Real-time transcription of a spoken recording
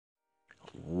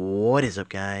What is up,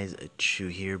 guys? Chu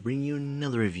here, bringing you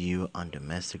another review on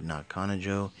Domestic Na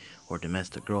Kanojo, or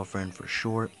Domestic Girlfriend for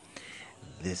short.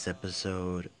 This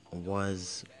episode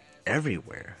was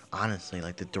everywhere, honestly.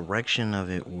 Like, the direction of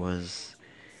it was,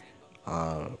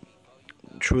 uh,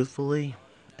 truthfully,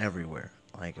 everywhere.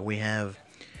 Like, we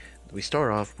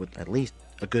start off with at least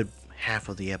a good half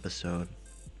of the episode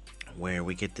where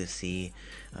we get to see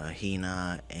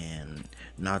Hina and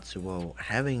Natsuo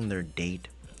having their date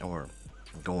or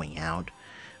going out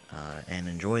and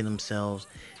enjoy themselves,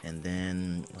 and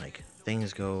then like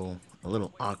things go a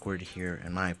little awkward here,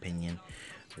 in my opinion,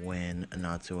 when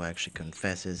Natsuo actually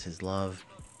confesses his love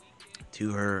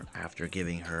to her after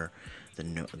giving her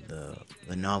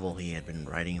the novel he had been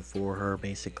writing for her,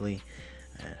 basically,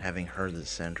 having her the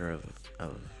center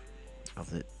of of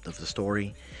the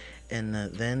story, and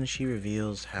then she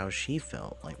reveals how she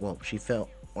felt.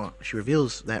 She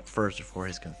reveals that first before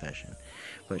his confession,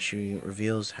 but she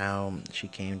reveals how she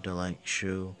came to like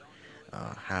Shu,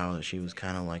 how she was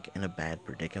kind of like in a bad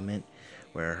predicament,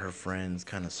 where her friends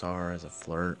kind of saw her as a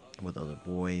flirt with other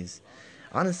boys.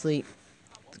 Honestly,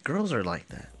 the girls are like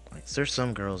that. Like, there's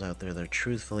some girls out there that are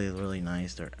truthfully really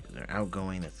nice. They're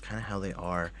outgoing. That's kind of how they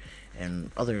are, and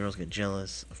other girls get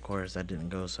jealous. Of course, that didn't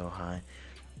go so high,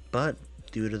 but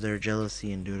due to their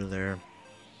jealousy and due to their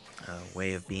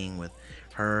way of being with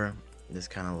her, this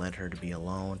kind of led her to be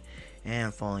alone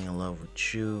and falling in love with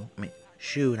Shu. I mean,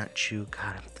 Shu, not Chu.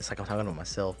 God, it's like I'm talking about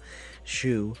myself.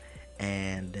 Shu,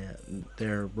 and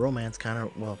their romance kind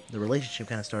of, well, the relationship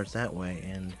kind of starts that way.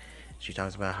 And she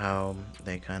talks about how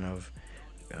they kind of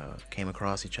came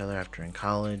across each other after in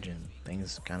college, and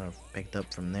things kind of picked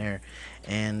up from there.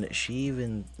 And she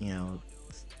even,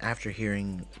 after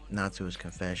hearing Natsuo's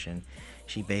confession,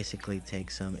 she basically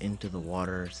takes him into the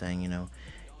water, saying,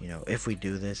 if we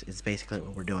do this, it's basically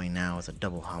what we're doing now. It's a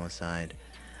double homicide.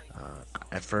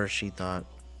 At first,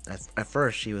 at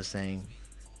first she was saying,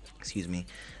 excuse me,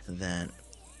 that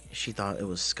she thought it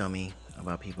was scummy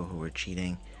about people who were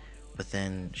cheating, but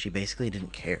then she basically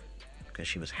didn't care because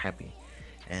she was happy.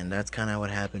 And that's kind of what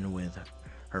happened with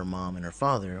her mom and her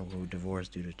father, who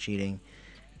divorced due to cheating.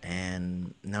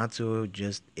 And Natsuo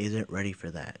just isn't ready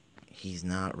for that. He's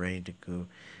not ready to go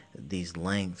these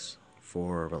lengths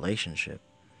for a relationship.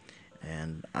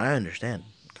 And I understand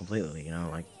completely.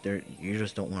 Like, you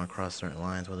just don't want to cross certain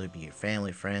lines, whether it be your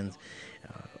family, friends,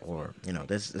 or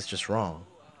this is just wrong.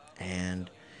 And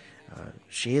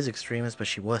she is extremist, but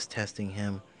she was testing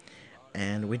him,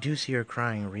 and we do see her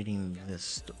crying reading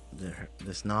this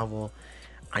novel.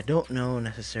 I don't know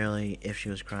necessarily if she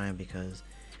was crying because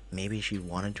maybe she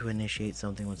wanted to initiate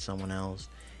something with someone else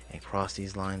and cross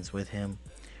these lines with him,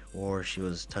 or she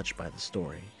was touched by the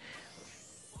story.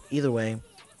 Either way,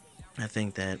 I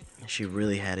think that she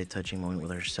really had a touching moment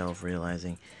with herself,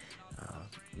 realizing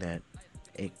that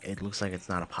it looks like it's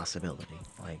not a possibility.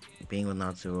 Like, being with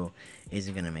Natsuo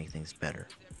isn't going to make things better.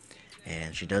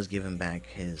 And she does give him back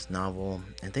his novel,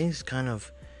 and things kind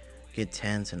of get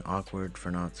tense and awkward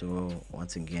for Natsuo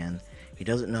once again. He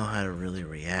doesn't know how to really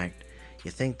react.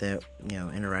 You think that,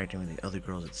 interacting with the other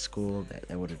girls at school,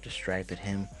 that would have distracted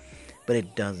him, but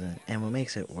it doesn't. And what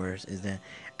makes it worse is that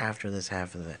after this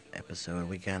half of the episode,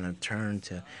 we kind of turn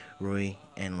to Rui,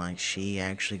 and like, she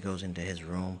actually goes into his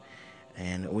room,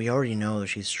 and we already know that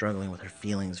she's struggling with her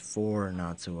feelings for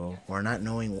Natsuo, or not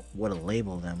knowing what to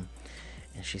label them.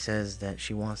 And she says that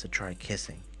she wants to try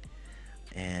kissing,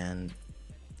 and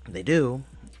they do.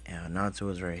 Natsuo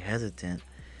is very hesitant,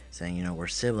 saying, we're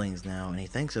siblings now, and he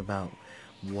thinks about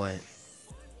what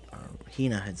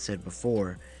Hina had said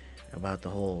before about the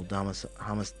whole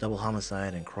double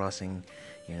homicide and crossing,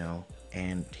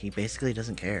 and he basically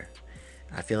doesn't care.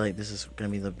 I feel like this is going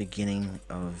to be the beginning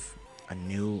of a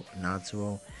new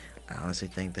Natsuo. I honestly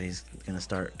think that he's going to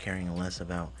start caring less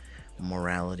about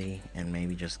morality and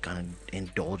maybe just kind of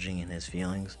indulging in his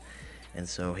feelings. And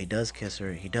so he does kiss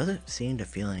her. He doesn't seem to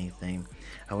feel anything.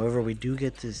 However, we do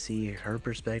get to see her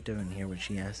perspective and hear what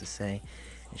she has to say.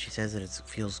 And she says that it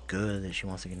feels good, that she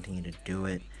wants to continue to do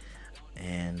it,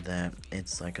 and that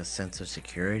it's like a sense of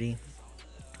security.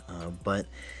 But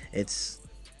it's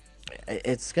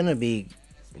gonna be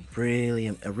really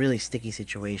a really sticky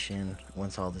situation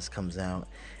once all this comes out,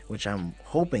 which I'm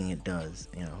hoping it does.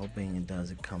 Hoping it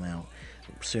does come out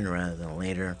sooner rather than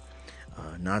later.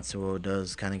 Natsuo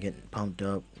does kind of get pumped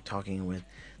up talking with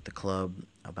the club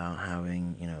about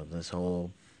having, this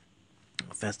whole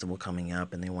festival coming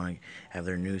up, and they want to have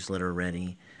their newsletter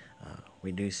ready.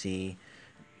 We do see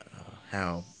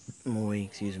how Rui,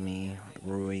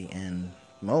 and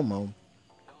Momo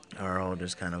are all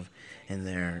just kind of in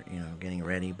there, getting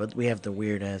ready. But we have the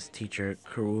weird ass teacher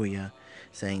Kuruya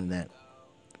saying that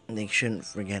they shouldn't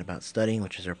forget about studying,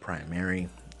 which is their primary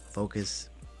focus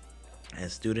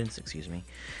as students, excuse me.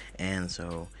 And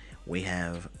so we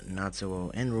have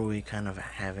Natsuo and Rui kind of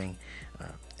having,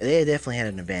 they definitely had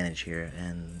an advantage here,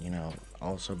 and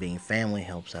also being family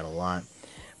helps out a lot.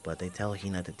 But they tell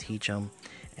Hina to teach them,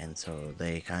 and so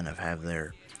they kind of have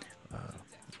their, uh,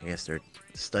 I guess, their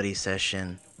study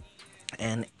session.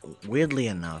 And weirdly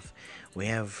enough, we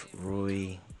have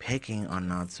Rui picking on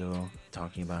Natsuo,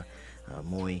 talking about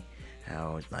Mui,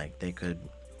 how like they could,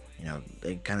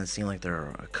 they kind of seem like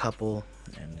they're a couple,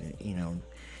 and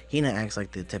Hina acts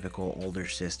like the typical older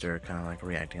sister, kind of like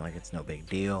reacting like it's no big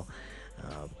deal,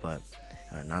 but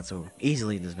not so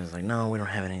easily dismissed. Like, no, we don't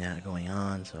have any of that going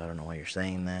on, so I don't know why you're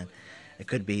saying that. It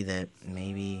could be that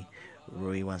maybe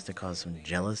Rui wants to cause some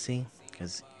jealousy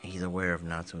because he's aware of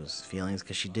Natsuo's feelings.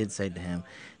 Because she did say to him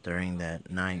during that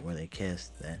night where they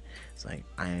kissed that it's like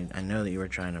I know that you were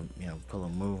trying to pull a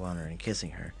move on her and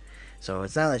kissing her. So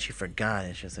it's not that she forgot;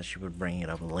 it's just that she would bring it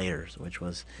up later, which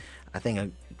was, I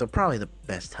think, probably the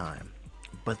best time.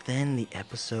 But then the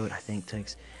episode, I think,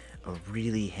 takes a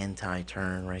really hentai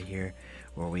turn right here,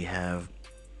 where we have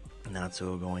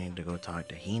Natsuo going to go talk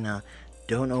to Hina.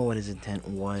 Don't know what his intent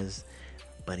was,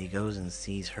 but he goes and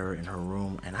sees her in her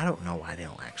room, and I don't know why they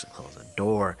don't actually close the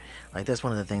door. Like, that's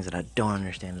one of the things that I don't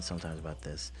understand sometimes about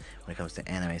this when it comes to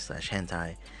anime slash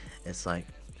hentai. It's like,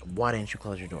 why didn't you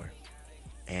close your door?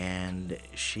 And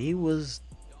she was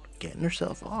getting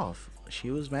herself off.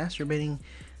 She was masturbating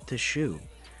to Shu.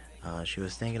 She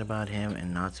was thinking about him,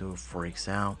 and Natsu freaks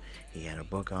out. He had a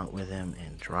book on with him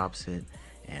and drops it,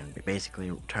 and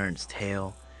basically turns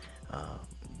tail. Uh,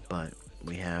 but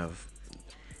we have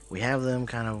them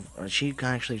kind of. She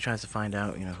actually tries to find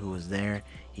out, who was there.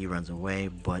 He runs away,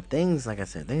 but things, like I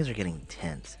said, things are getting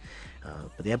tense.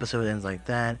 But the episode ends like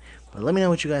that. But let me know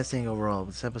what you guys think overall of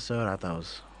this episode. I thought it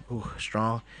was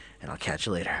strong, and I'll catch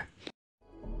you later.